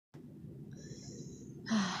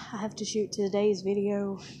I have to shoot today's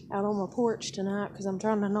video out on my porch tonight because I'm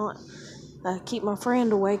trying to not keep my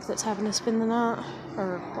friend awake that's having to spend the night.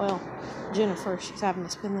 Or, well, Jennifer, she's having to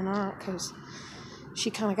spend the night because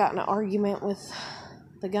she kind of got in an argument with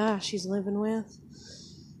the guy she's living with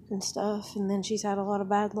and stuff. And then she's had a lot of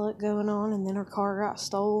bad luck going on, and then her car got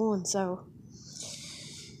stolen. So,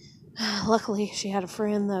 luckily, she had a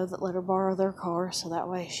friend, though, that let her borrow their car, so that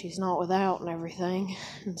way she's not without and everything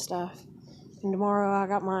and stuff. And tomorrow I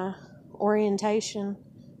got my orientation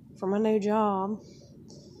for my new job.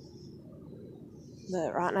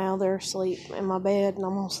 But right now they're asleep in my bed, and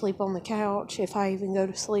I'm going to sleep on the couch. If I even go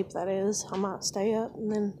to sleep, that is. I might stay up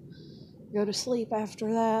and then go to sleep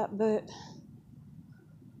after that. But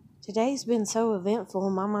today's been so eventful,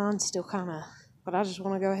 and my mind's still kind of... But I just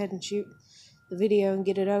want to go ahead and shoot the video and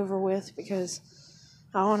get it over with, because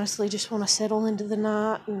I honestly just want to settle into the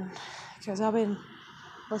night. And because I've been...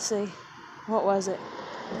 Let's see. What was it?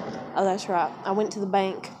 Oh, that's right. I went to the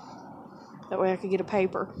bank. That way I could get a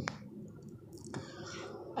paper.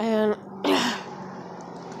 And it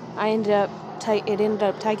ended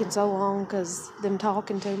up taking so long because them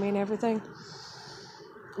talking to me and everything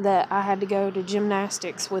that I had to go to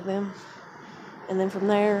gymnastics with them. And then from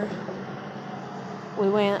there, we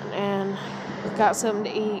went and got something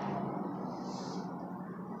to eat.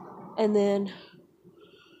 And then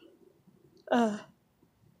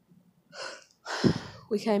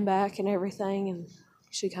we came back and everything, and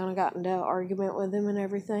she kind of got into an argument with him and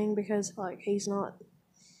everything because, like, he's not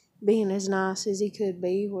being as nice as he could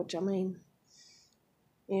be, which, I mean,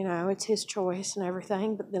 you know, it's his choice and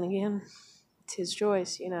everything, but then again, it's his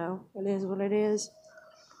choice, you know, it is what it is.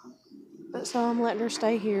 But so I'm letting her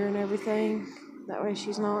stay here and everything, that way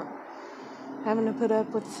she's not having to put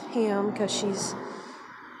up with him, because she's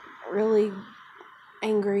really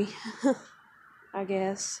angry, I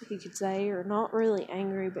guess you could say, or not really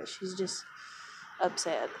angry, but she's just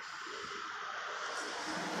upset.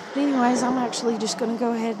 But anyways, I'm actually just going to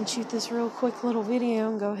go ahead and shoot this real quick little video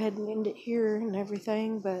and go ahead and end it here and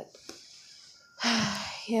everything, but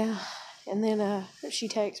yeah. And then she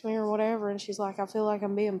texts me or whatever, and she's like, I feel like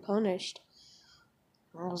I'm being punished.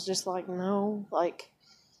 I was just like, no, like,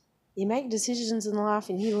 you make decisions in life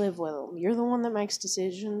and you live with them. You're the one that makes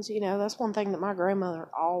decisions, you know. That's one thing that my grandmother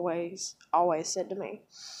always said to me.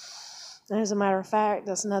 And as a matter of fact,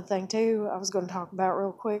 that's another thing too I was going to talk about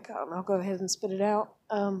real quick. I'll go ahead and spit it out.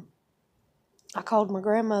 I called my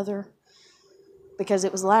grandmother because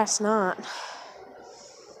it was last night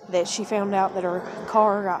that she found out that her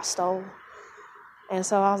car got stolen. And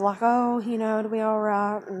so I was like, oh, you know, it'll be all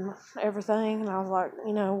right and everything. And I was like,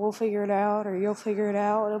 you know, we'll figure it out, or you'll figure it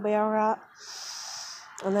out. It'll be all right.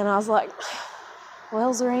 And then I was like, well,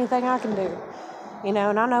 is there anything I can do? You know,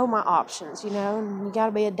 and I know my options, you know, and you got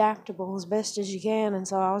to be adaptable as best as you can. And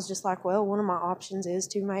so I was just like, well, one of my options is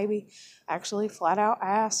to maybe actually flat out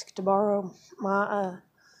ask to borrow my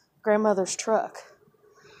grandmother's truck.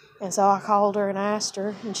 And so I called her and asked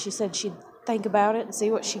her, and she said she'd think about it and see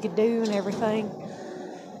what she could do and everything.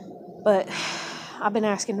 But I've been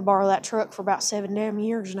asking to borrow that truck for about 7 damn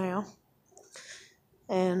years now,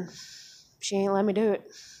 and she ain't let me do it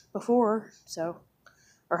before, so,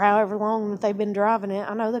 or however long that they've been driving it.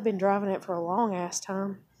 I know they've been driving it for a long ass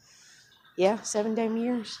time. Yeah, 7 damn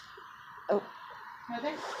years. Oh. Are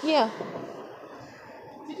they? Yeah.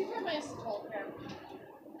 Did you have my acetone here?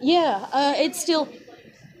 Yeah, it's still,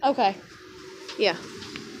 okay. Yeah.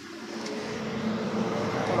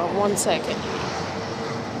 Hold on 1 second.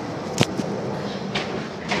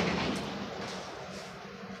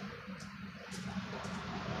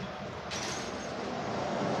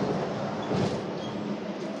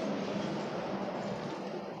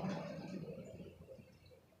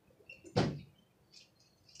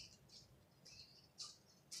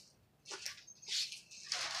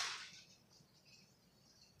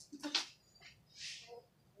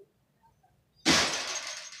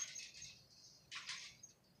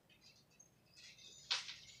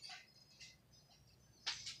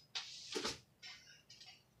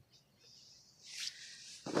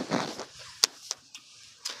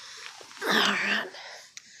 Alright.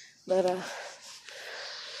 But,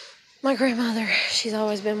 my grandmother, she's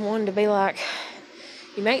always been one to be like,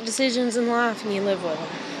 you make decisions in life and you live with them.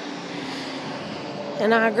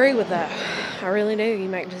 And I agree with that. I really do. You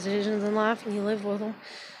make decisions in life and you live with them.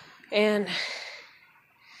 And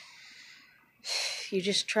you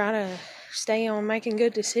just try to stay on making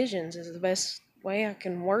good decisions is the best way I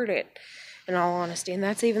can word it, in all honesty. And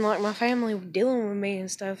that's even like my family dealing with me and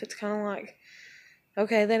stuff. It's kind of like,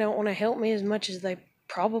 okay, they don't want to help me as much as they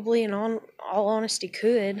probably, in all honesty,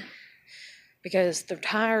 could. because they're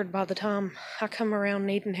tired by the time I come around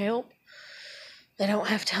needing help. They don't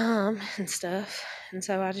have time and stuff, and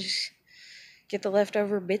so I just get the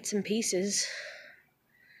leftover bits and pieces.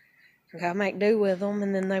 I make do with them,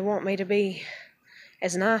 and then they want me to be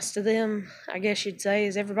as nice to them, I guess you'd say,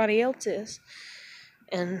 as everybody else is.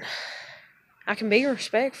 And I can be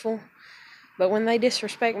respectful, but when they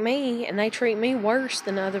disrespect me and they treat me worse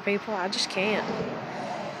than other people, I just can't.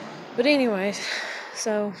 But anyways,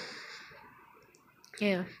 so,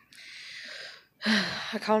 yeah.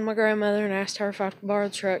 I called my grandmother and asked her if I could borrow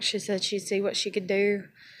the truck. She said she'd see what she could do.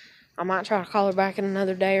 I might try to call her back in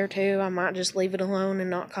another day or two. I might just leave it alone and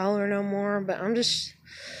not call her no more. But I'm just,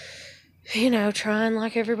 trying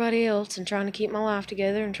like everybody else and trying to keep my life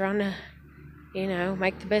together and trying to,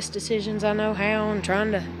 make the best decisions I know how and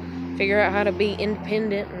trying to figure out how to be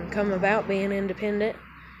independent and come about being independent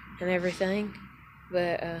and everything.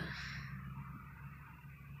 But, I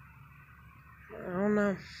don't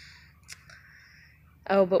know.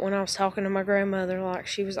 Oh, but when I was talking to my grandmother, like,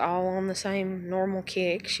 she was all on the same normal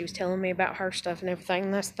kick. She was telling me about her stuff and everything,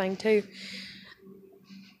 and that's the thing, too.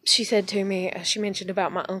 She said to me, she mentioned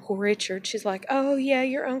about my Uncle Richard. She's like, oh, yeah,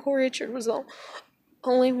 your Uncle Richard was the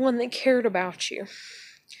only one that cared about you.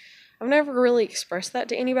 I've never really expressed that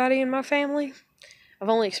to anybody in my family. I've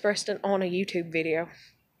only expressed it on a YouTube video.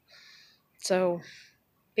 So,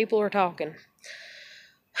 people are talking.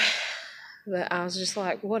 But I was just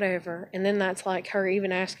like, whatever. And then that's like her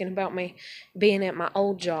even asking about me being at my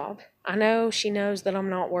old job. I know she knows that I'm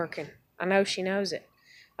not working. I know she knows it.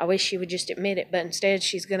 I wish she would just admit it. But instead,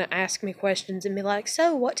 she's going to ask me questions and be like,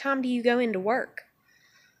 so what time do you go into work?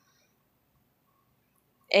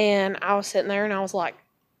 And I was sitting there and I was like,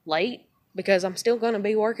 late? Because I'm still going to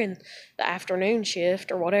be working the afternoon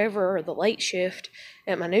shift or whatever, or the late shift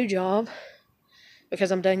at my new job.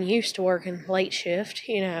 Because I'm done used to working late shift,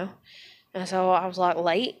 And so I was like,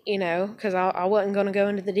 late, because I wasn't going to go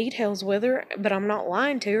into the details with her, but I'm not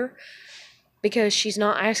lying to her because she's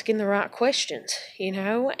not asking the right questions,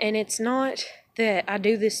 And it's not that I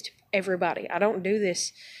do this to everybody. I don't do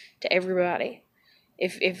this to everybody.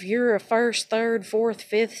 If you're a first, third, fourth,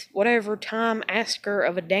 fifth, whatever time asker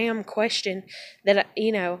of a damn question that,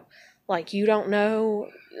 like you don't know,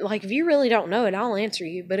 like if you really don't know it, I'll answer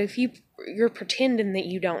you. But if you're pretending that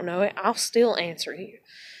you don't know it, I'll still answer you.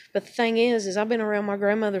 But the thing is I've been around my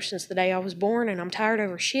grandmother since the day I was born, and I'm tired of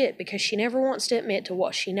her shit because she never wants to admit to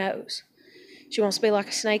what she knows. She wants to be like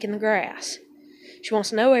a snake in the grass. She wants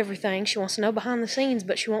to know everything. She wants to know behind the scenes,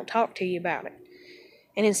 but she won't talk to you about it.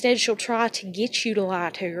 And instead she'll try to get you to lie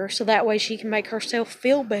to her so that way she can make herself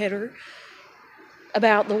feel better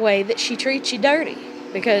about the way that she treats you dirty.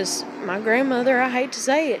 Because my grandmother, I hate to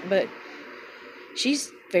say it, but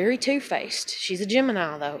she's very two-faced. She's a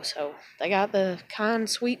Gemini, though, so they got the kind,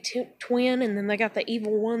 sweet twin, and then they got the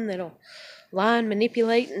evil one that'll lie and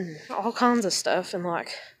manipulate and all kinds of stuff, and, like,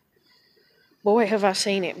 boy, have I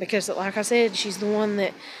seen it, because, like I said, she's the one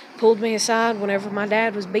that pulled me aside whenever my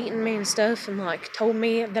dad was beating me and stuff, and, like, told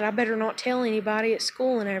me that I better not tell anybody at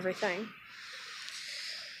school and everything.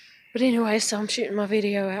 But anyway, so I'm shooting my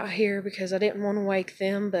video out here because I didn't want to wake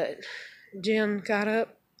them, but Jen got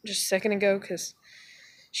up just a second ago because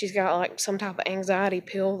she's got, like, some type of anxiety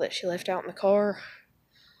pill that she left out in the car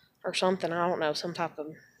or something. I don't know, some type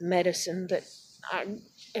of medicine that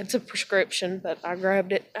it's a prescription, but I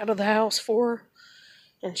grabbed it out of the house for her.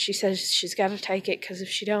 And she says she's got to take it because if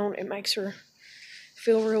she don't, it makes her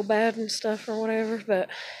feel real bad and stuff or whatever. But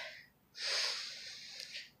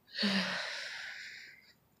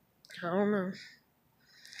I don't know.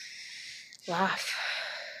 Life.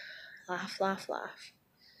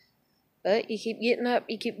 But you keep getting up,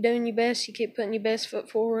 you keep doing your best, you keep putting your best foot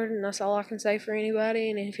forward, and that's all I can say for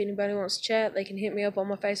anybody. And if anybody wants to chat, they can hit me up on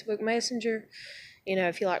my Facebook Messenger.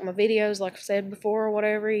 If you like my videos, like I've said before or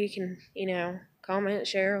whatever, you can, comment,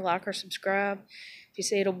 share, like, or subscribe. If you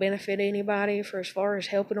see it'll benefit anybody for as far as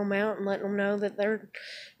helping them out and letting them know that they're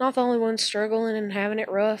not the only ones struggling and having it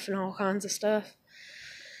rough and all kinds of stuff.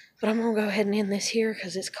 But I'm going to go ahead and end this here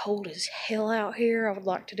because it's cold as hell out here. I would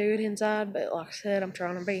like to do it inside, but like I said, I'm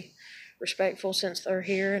trying to be respectful since they're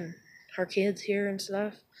here and her kid's here and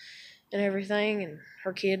stuff and everything. And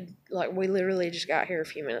her kid, like, we literally just got here a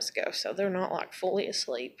few minutes ago, so they're not, like, fully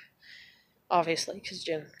asleep. Obviously, because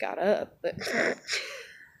Jen got up, but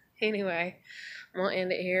anyway, I'm going to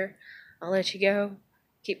end it here. I'll let you go.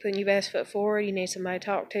 Keep putting your best foot forward. You need somebody to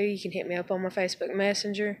talk to, you can hit me up on my Facebook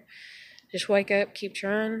Messenger. Just wake up, keep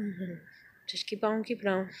trying, and just keep on keeping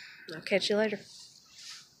on. I'll catch you later.